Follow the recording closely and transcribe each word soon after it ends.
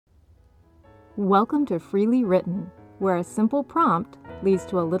Welcome to Freely Written, where a simple prompt leads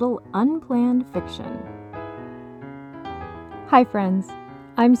to a little unplanned fiction. Hi friends,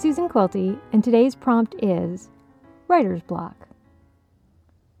 I'm Susan Quilty, and today's prompt is writer's block.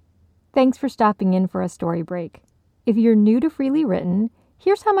 Thanks for stopping in for a story break. If you're new to Freely Written,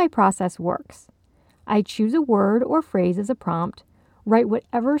 here's how my process works. I choose a word or phrase as a prompt, write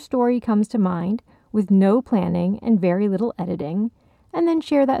whatever story comes to mind with no planning and very little editing, and then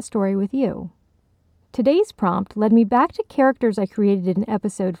share that story with you. Today's prompt led me back to characters I created in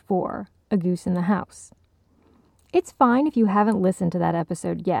episode 4, A Goose in the House. It's fine if you haven't listened to that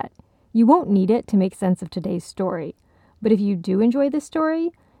episode yet. You won't need it to make sense of today's story, but if you do enjoy this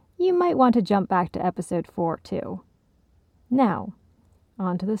story, you might want to jump back to episode 4 too. Now,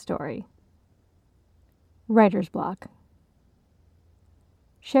 on to the story. Writer's block.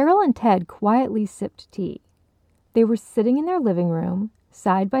 Cheryl and Ted quietly sipped tea. They were sitting in their living room,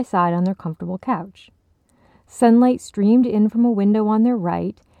 side by side on their comfortable couch. Sunlight streamed in from a window on their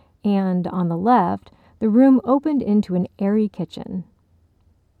right, and on the left, the room opened into an airy kitchen.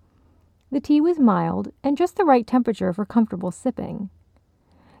 The tea was mild and just the right temperature for comfortable sipping.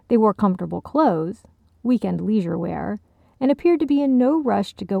 They wore comfortable clothes, weekend leisure wear, and appeared to be in no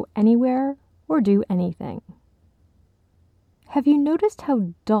rush to go anywhere or do anything. "Have you noticed how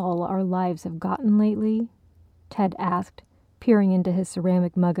dull our lives have gotten lately?" Ted asked, peering into his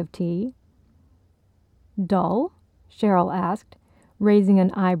ceramic mug of tea. "Dull?" Cheryl asked, raising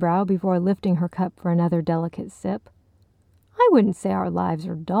an eyebrow before lifting her cup for another delicate sip. "I wouldn't say our lives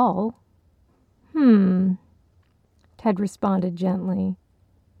are dull." Ted responded gently.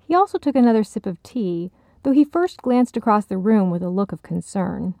 He also took another sip of tea, though he first glanced across the room with a look of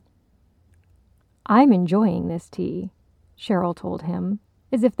concern. "I'm enjoying this tea," Cheryl told him,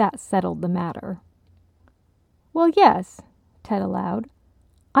 as if that settled the matter. "Well, yes," Ted allowed.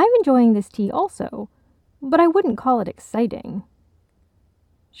 "I'm enjoying this tea also, but I wouldn't call it exciting."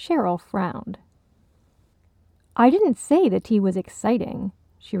 Cheryl frowned. "I didn't say the tea was exciting,"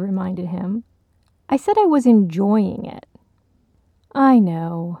 she reminded him. "I said I was enjoying it." "I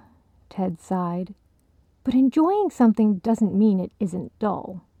know," Ted sighed, "but enjoying something doesn't mean it isn't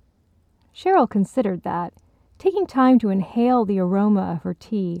dull." Cheryl considered that, taking time to inhale the aroma of her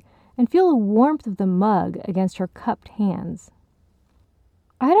tea and feel the warmth of the mug against her cupped hands.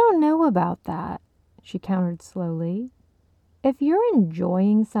 "I don't know about that," she countered slowly. "If you're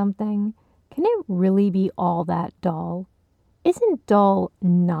enjoying something, can it really be all that dull? Isn't dull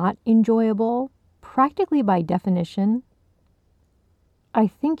not enjoyable, practically by definition?" "I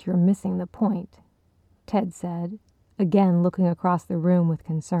think you're missing the point," Ted said, again looking across the room with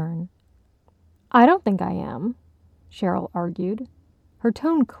concern. "I don't think I am," Cheryl argued. Her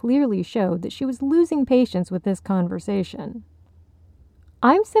tone clearly showed that she was losing patience with this conversation.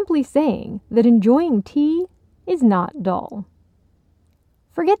 "I'm simply saying that enjoying tea is not dull."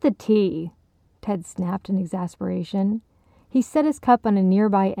 "Forget the tea," Ted snapped in exasperation. He set his cup on a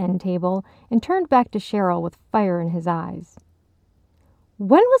nearby end table and turned back to Cheryl with fire in his eyes.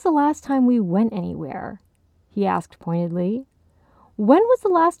 "When was the last time we went anywhere?" he asked pointedly. "When was the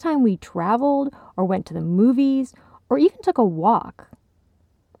last time we traveled or went to the movies or even took a walk?"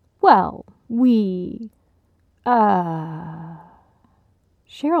 "Well,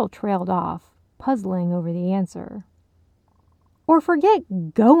 Cheryl trailed off, puzzling over the answer. "Or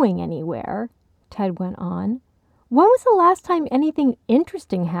forget going anywhere," Ted went on. "When was the last time anything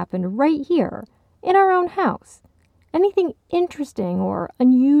interesting happened right here, in our own house? Anything interesting or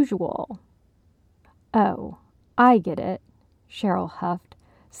unusual?" "Oh, I get it," Cheryl huffed,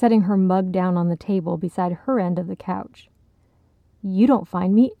 setting her mug down on the table beside her end of the couch. "You don't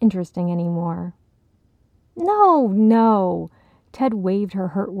find me interesting anymore." No, Ted waved her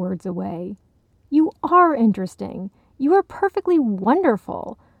hurt words away. "You are interesting. You are perfectly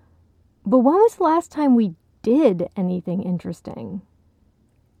wonderful. But when was the last time we did anything interesting?"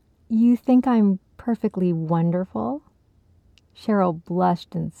 "You think I'm perfectly wonderful?" Cheryl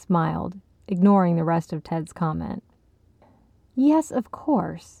blushed and smiled, ignoring the rest of Ted's comment. "Yes, of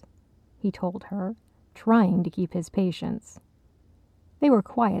course," he told her, trying to keep his patience. They were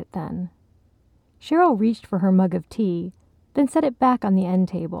quiet then. Cheryl reached for her mug of tea, then set it back on the end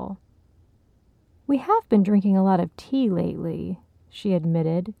table. "We have been drinking a lot of tea lately," she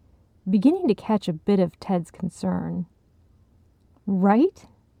admitted, beginning to catch a bit of Ted's concern. "Right?"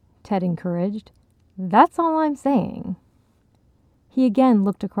 Ted encouraged. "That's all I'm saying." He again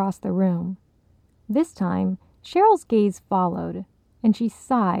looked across the room. This time, Cheryl's gaze followed, and she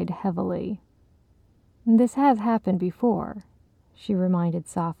sighed heavily. "This has happened before," she reminded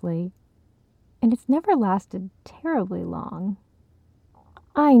softly, "and it's never lasted terribly long."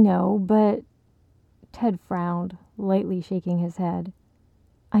 "I know, but Ted frowned, lightly shaking his head.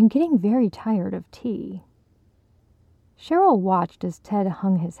 I'm getting very tired of tea. Cheryl watched as Ted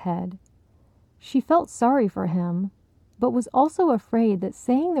hung his head. She felt sorry for him, but was also afraid that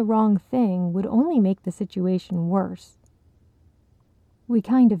saying the wrong thing would only make the situation worse. We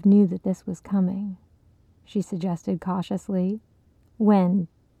kind of knew that this was coming, she suggested cautiously, when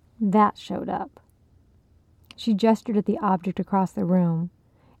that showed up. She gestured at the object across the room.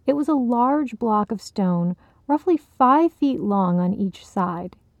 It was a large block of stone, roughly 5 feet long on each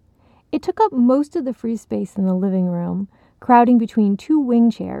side. It took up most of the free space in the living room, crowding between 2 wing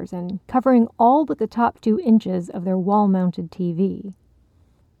chairs and covering all but the top 2 inches of their wall-mounted TV.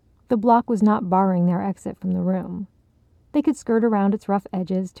 The block was not barring their exit from the room. They could skirt around its rough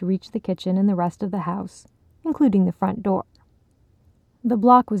edges to reach the kitchen and the rest of the house, including the front door. The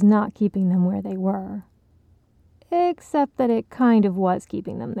block was not keeping them where they were, except that it kind of was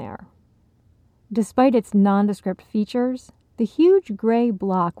keeping them there. Despite its nondescript features, the huge gray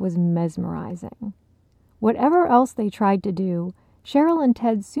block was mesmerizing. Whatever else they tried to do, Cheryl and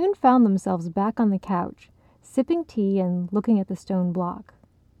Ted soon found themselves back on the couch, sipping tea and looking at the stone block.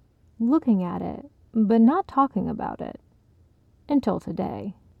 Looking at it, but not talking about it. Until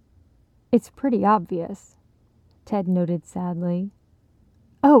today. It's pretty obvious, Ted noted sadly.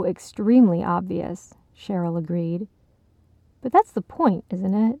 Oh, extremely obvious, Cheryl agreed. But that's the point,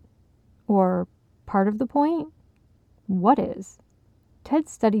 isn't it? Or part of the point? What is? Ted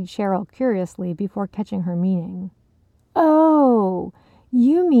studied Cheryl curiously before catching her meaning. Oh,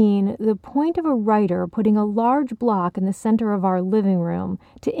 you mean the point of a writer putting a large block in the center of our living room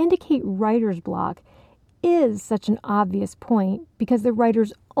to indicate writer's block is such an obvious point because the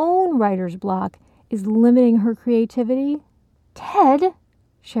writer's own writer's block is limiting her creativity? Ted,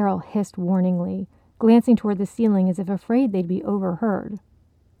 Cheryl hissed warningly, glancing toward the ceiling as if afraid they'd be overheard.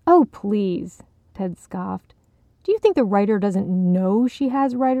 Oh, please, Ted scoffed. Do you think the writer doesn't know she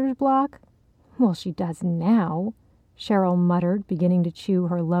has writer's block? Well, she does now, Cheryl muttered, beginning to chew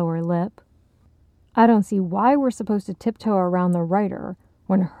her lower lip. I don't see why we're supposed to tiptoe around the writer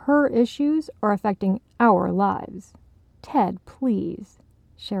when her issues are affecting our lives. Ted, please,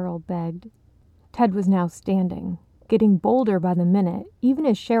 Cheryl begged. Ted was now standing, getting bolder by the minute, even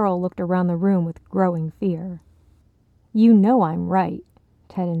as Cheryl looked around the room with growing fear. You know I'm right,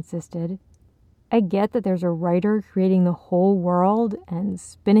 Ted insisted. I get that there's a writer creating the whole world and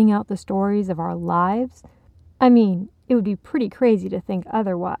spinning out the stories of our lives. I mean, it would be pretty crazy to think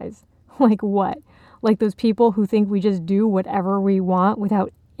otherwise. Like what? Like those people who think we just do whatever we want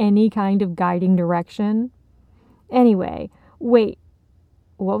without any kind of guiding direction? Anyway, wait,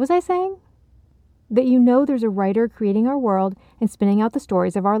 what was I saying? That you know there's a writer creating our world and spinning out the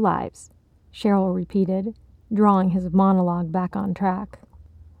stories of our lives, Cheryl repeated, drawing his monologue back on track.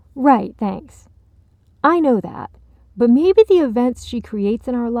 Right, thanks. I know that, but maybe the events she creates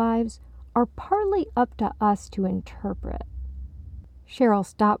in our lives are partly up to us to interpret. Cheryl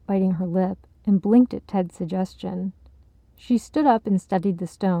stopped biting her lip and blinked at Ted's suggestion. She stood up and studied the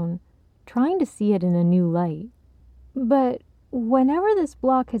stone, trying to see it in a new light. But whenever this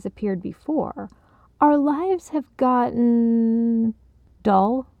block has appeared before, our lives have gotten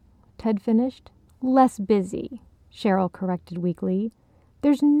dull, Ted finished. Less busy, Cheryl corrected weakly.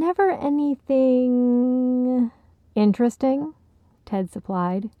 There's never anything interesting, Ted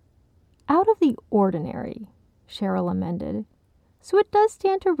supplied. Out of the ordinary, Cheryl amended. So it does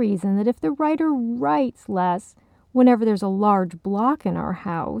stand to reason that if the writer writes less whenever there's a large block in our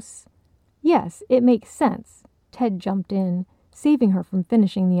house, yes, it makes sense, Ted jumped in, saving her from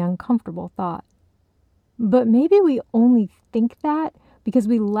finishing the uncomfortable thought. But maybe we only think that because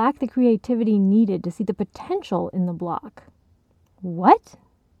we lack the creativity needed to see the potential in the block. What?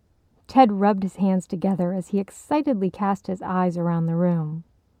 Ted rubbed his hands together as he excitedly cast his eyes around the room.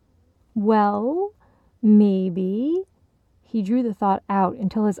 Well, maybe. He drew the thought out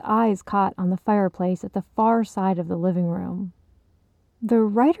until his eyes caught on the fireplace at the far side of the living room. The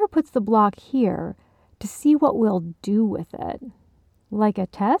writer puts the block here to see what we'll do with it. Like a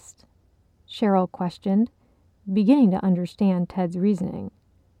test? Cheryl questioned, beginning to understand Ted's reasoning.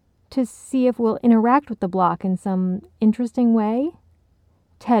 To see if we'll interact with the block in some interesting way?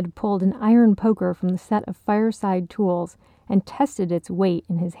 Ted pulled an iron poker from the set of fireside tools and tested its weight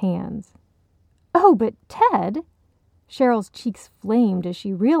in his hands. Oh, but Ted! Cheryl's cheeks flamed as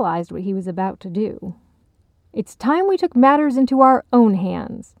she realized what he was about to do. It's time we took matters into our own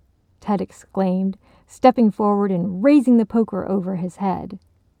hands, Ted exclaimed, stepping forward and raising the poker over his head.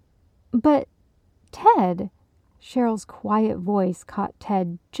 But, Ted, Cheryl's quiet voice caught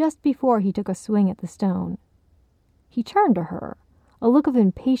Ted just before he took a swing at the stone. He turned to her, a look of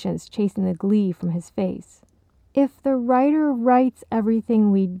impatience chasing the glee from his face. If the writer writes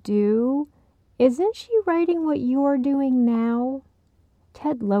everything we do, isn't she writing what you're doing now?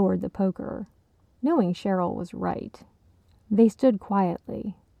 Ted lowered the poker, knowing Cheryl was right. They stood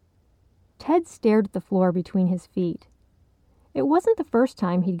quietly. Ted stared at the floor between his feet. It wasn't the first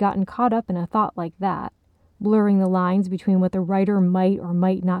time he'd gotten caught up in a thought like that, blurring the lines between what the writer might or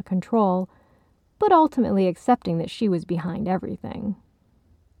might not control, but ultimately accepting that she was behind everything.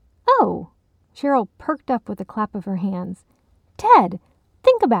 "Oh!" Cheryl perked up with a clap of her hands. "Ted,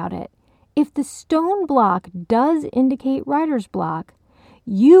 think about it. If the stone block does indicate writer's block,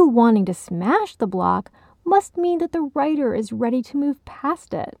 you wanting to smash the block must mean that the writer is ready to move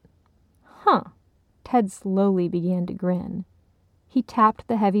past it." "Huh." Ted slowly began to grin. He tapped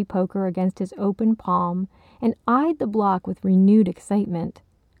the heavy poker against his open palm and eyed the block with renewed excitement.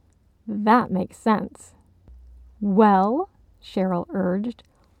 "That makes sense." "Well," Cheryl urged,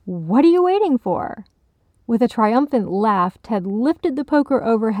 "what are you waiting for?" With a triumphant laugh, Ted lifted the poker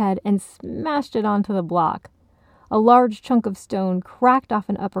overhead and smashed it onto the block. A large chunk of stone cracked off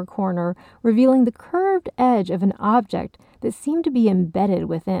an upper corner, revealing the curved edge of an object that seemed to be embedded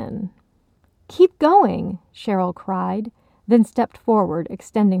within. "Keep going," Cheryl cried, then stepped forward,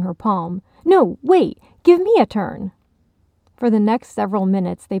 extending her palm. "No, wait! Give me a turn!" For the next several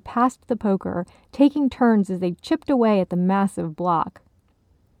minutes, they passed the poker, taking turns as they chipped away at the massive block.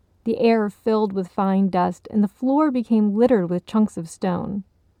 The air filled with fine dust, and the floor became littered with chunks of stone.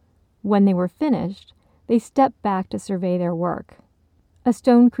 When they were finished, they stepped back to survey their work. A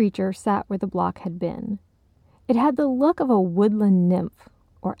stone creature sat where the block had been. It had the look of a woodland nymph,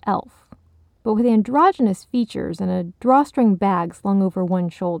 or elf, but with androgynous features and a drawstring bag slung over one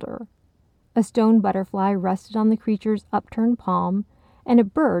shoulder. A stone butterfly rested on the creature's upturned palm, and a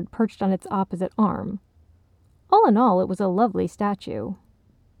bird perched on its opposite arm. All in all, it was a lovely statue.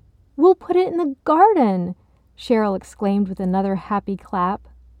 "We'll put it in the garden!" Cheryl exclaimed with another happy clap.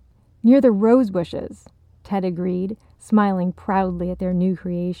 "Near the rose bushes," Ted agreed, smiling proudly at their new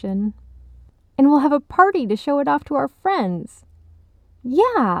creation. "And we'll have a party to show it off to our friends."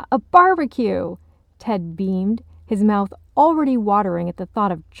 "Yeah, a barbecue!" Ted beamed, his mouth already watering at the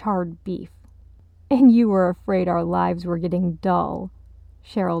thought of charred beef. "And you were afraid our lives were getting dull,"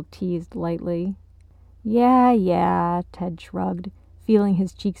 Cheryl teased lightly. Yeah, Ted shrugged, feeling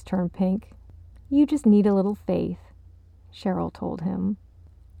his cheeks turn pink. "You just need a little faith," Cheryl told him.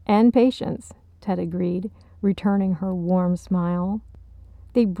 "And patience," Ted agreed, returning her warm smile.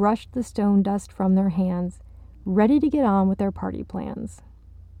 They brushed the stone dust from their hands, ready to get on with their party plans.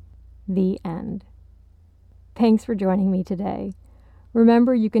 The end. Thanks for joining me today.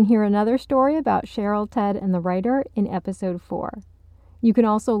 Remember, you can hear another story about Cheryl, Ted, and the writer in episode 4. You can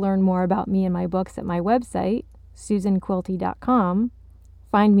also learn more about me and my books at my website, susanquilty.com,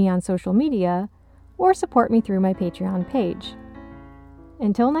 find me on social media, or support me through my Patreon page.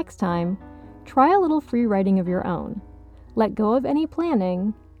 Until next time, try a little free writing of your own. Let go of any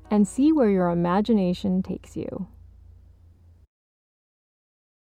planning and see where your imagination takes you.